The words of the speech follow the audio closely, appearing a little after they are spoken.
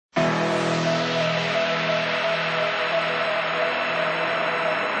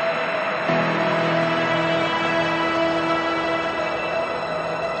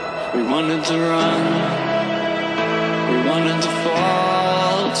We wanted to run, we wanted to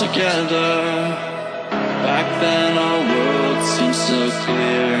fall together. Back then our world seemed so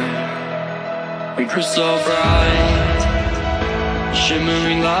clear. We grew so bright,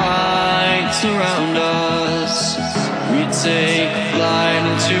 shimmering lights around us. We'd take flight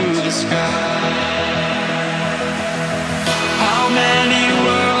into the sky. How many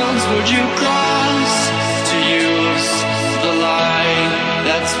worlds would you cross to use the light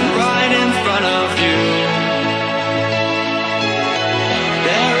that's right in front of you?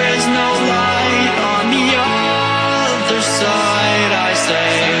 There is no light on the other side. I say,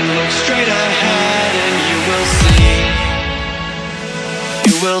 look straight ahead and you will see.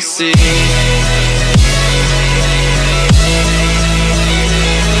 You will see.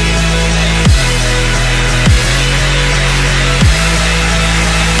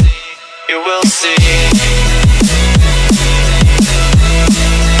 You will see.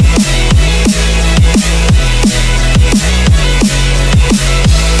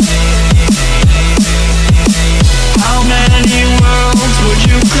 How many worlds would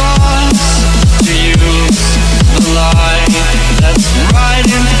you cross to use the light that's right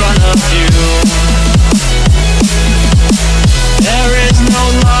in front of you? There is no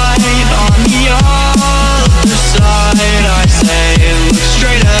light on the other side. I say, look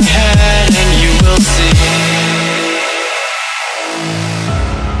straight ahead and you will see.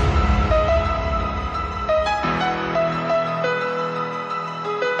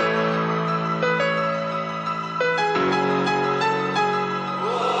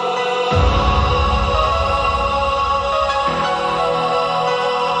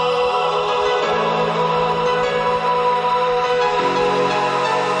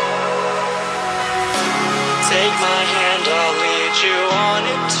 Take my hand, I'll lead you on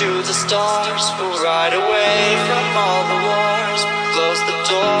into the stars. We'll ride away from all the wars, close the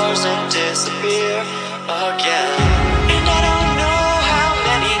doors and disappear again. And I don't know how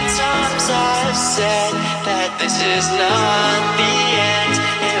many times I've said that this is not the end,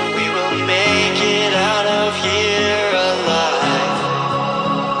 and we will make it out of here alive.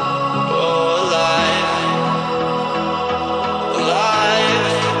 Oh, alive. Alive.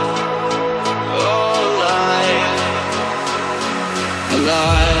 Oh, alive.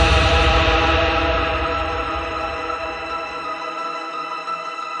 Alive.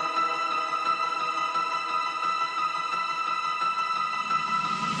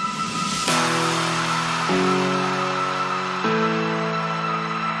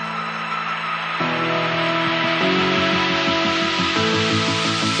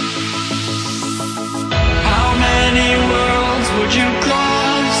 How many worlds would you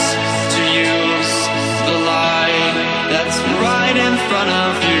cross to use the light that's right in front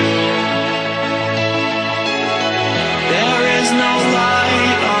of you? There is no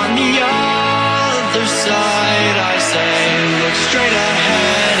light on the other side. I say, look straight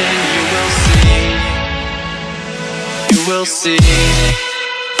ahead and you will see. You will see.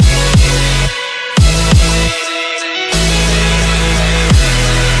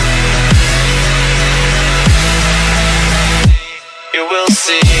 You will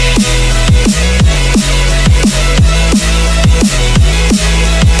see.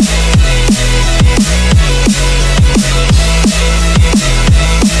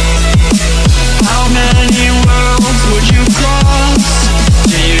 How many worlds would you cross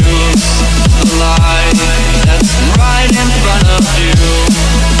to use the light that's right in front of you?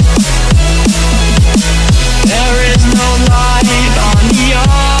 There is no light on the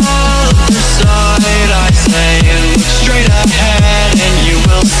other side. I say, look straight ahead and you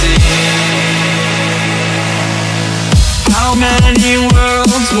will see. How many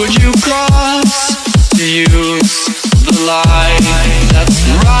worlds would you cross to use the light that's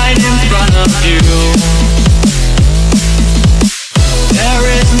right in front of you? There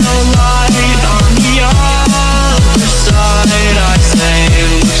is no light on the other side. I say,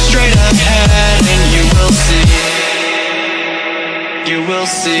 look straight ahead and you will see. You will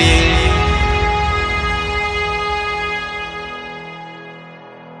see.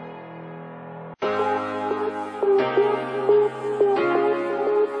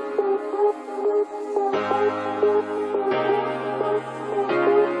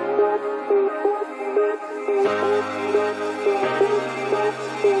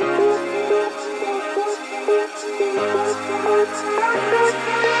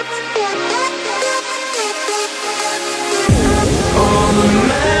 All the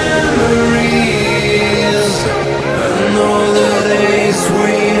memories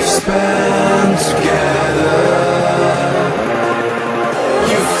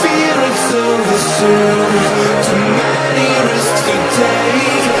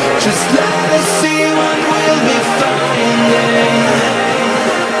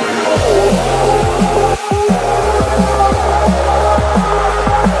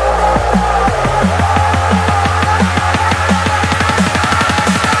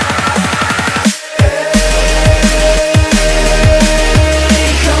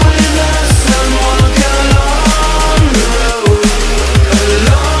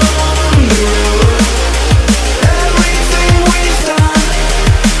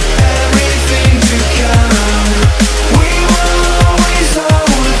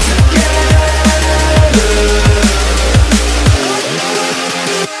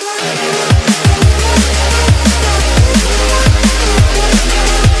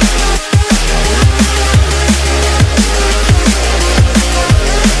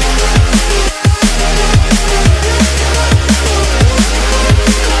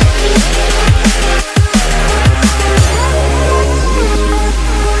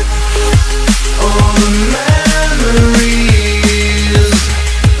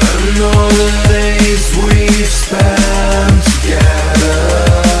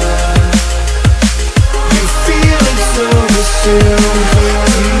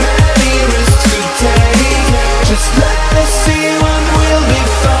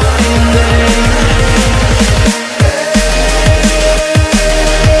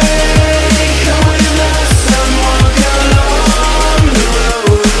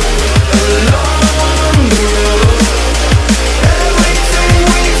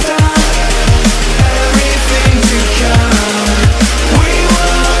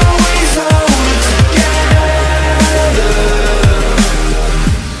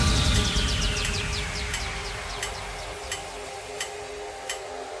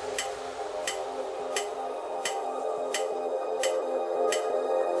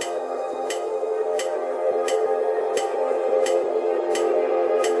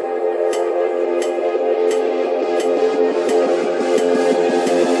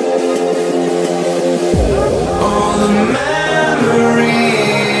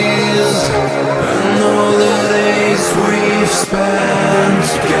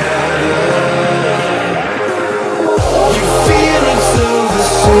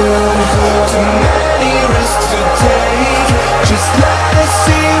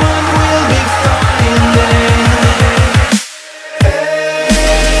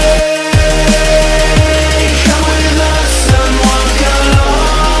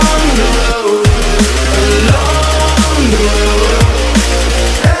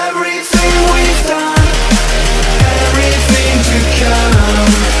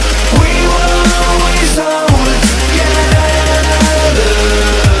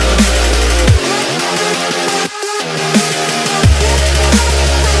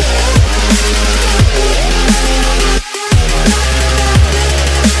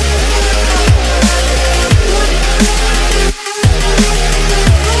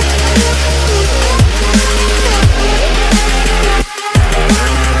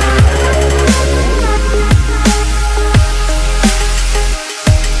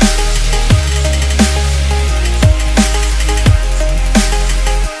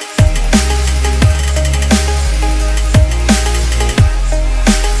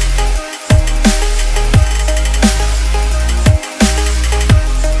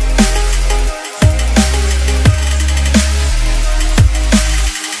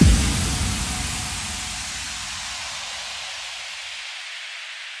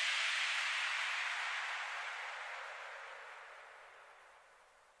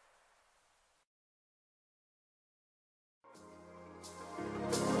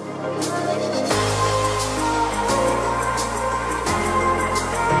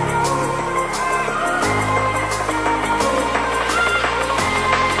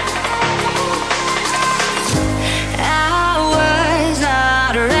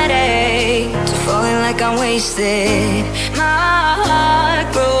time wasted. My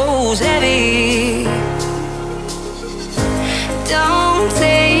heart grows heavy. Don't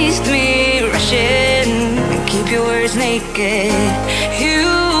taste me rushing. Keep your words naked.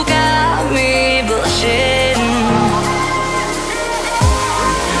 You got me blushing.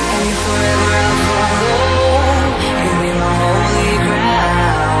 And you forever I'll follow. You be my holy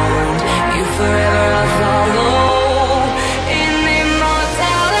ground. You forever I'll follow. In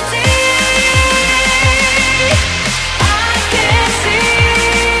immortality, I can see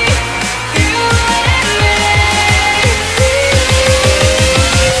you and me.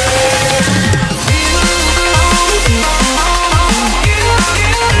 You belong to me. You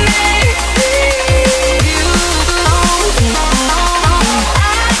and me. You belong to me.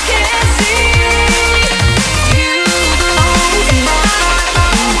 I can see you belong to me.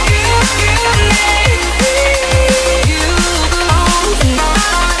 You and me. You belong to me.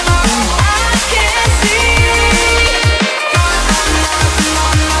 I can see.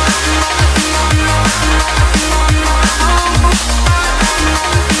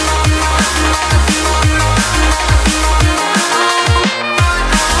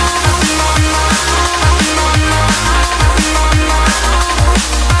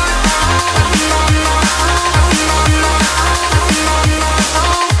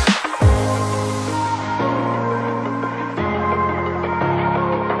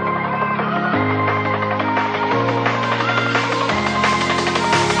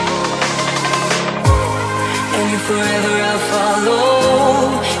 And you forever I'll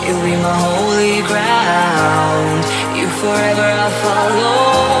follow. You'll be my holy ground. You forever I'll follow.